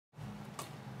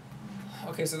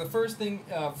Okay, so the first thing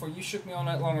for You Shook Me All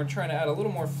Night Long, we're trying to add a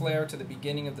little more flair to the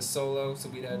beginning of the solo. So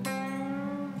we'd add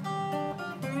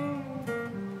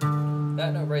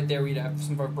that note right there, we'd have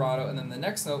some vibrato, and then the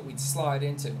next note we'd slide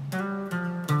into.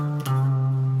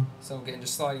 So again,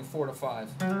 just sliding 4 to 5.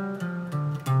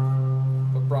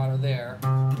 Vibrato there.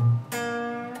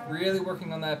 Really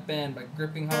working on that bend by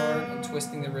gripping hard and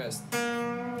twisting the wrist.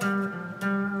 And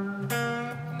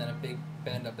then a big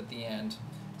bend up at the end.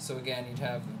 So again, you'd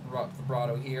have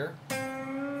vibrato here.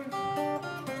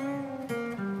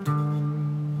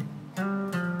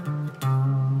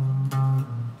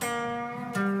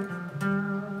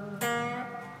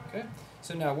 Okay,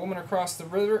 so now Woman Across the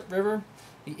River.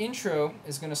 The intro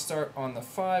is going to start on the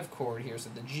 5 chord here, so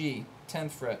the G,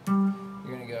 10th fret. You're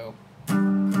going to go.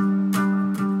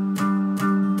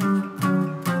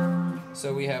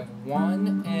 So we have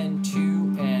 1 and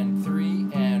 2 and 3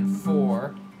 and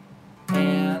 4,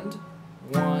 and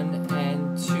 1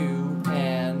 and 2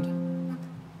 and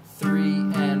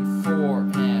 3 and 4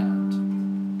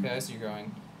 and. Okay, so you're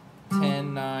going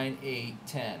 10, 9, 8,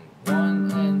 10.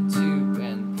 1 and 2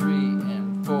 and 3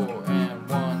 and 4 and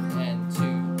 1 and 2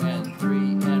 and 3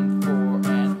 and 4 and.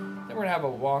 Then we're going to have a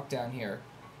walk down here.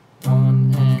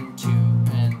 1 and 2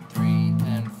 and 3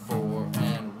 and 4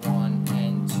 and 1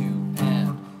 and 2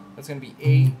 and. That's going to be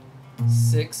 8,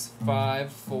 6,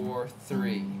 5, 4,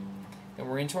 3. Then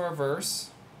we're into our verse.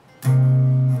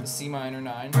 The C minor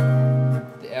 9,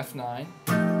 the F9.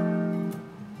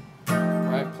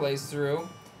 Right, plays through.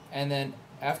 And then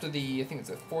after the, I think it's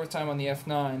the 4th time on the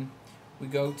F9, we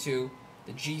go to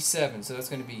the G7. So that's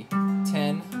going to be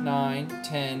 10, 9,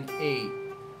 10, 8,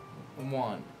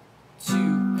 1, 2,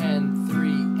 and 3,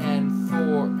 and 4,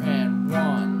 and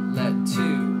 1, let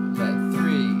 2, let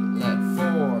 3, let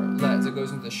 4, let. So it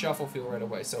goes into the shuffle feel right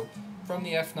away. So from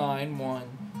the F9,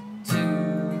 1,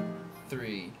 2,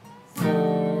 3,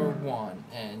 4, 1,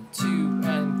 and 2,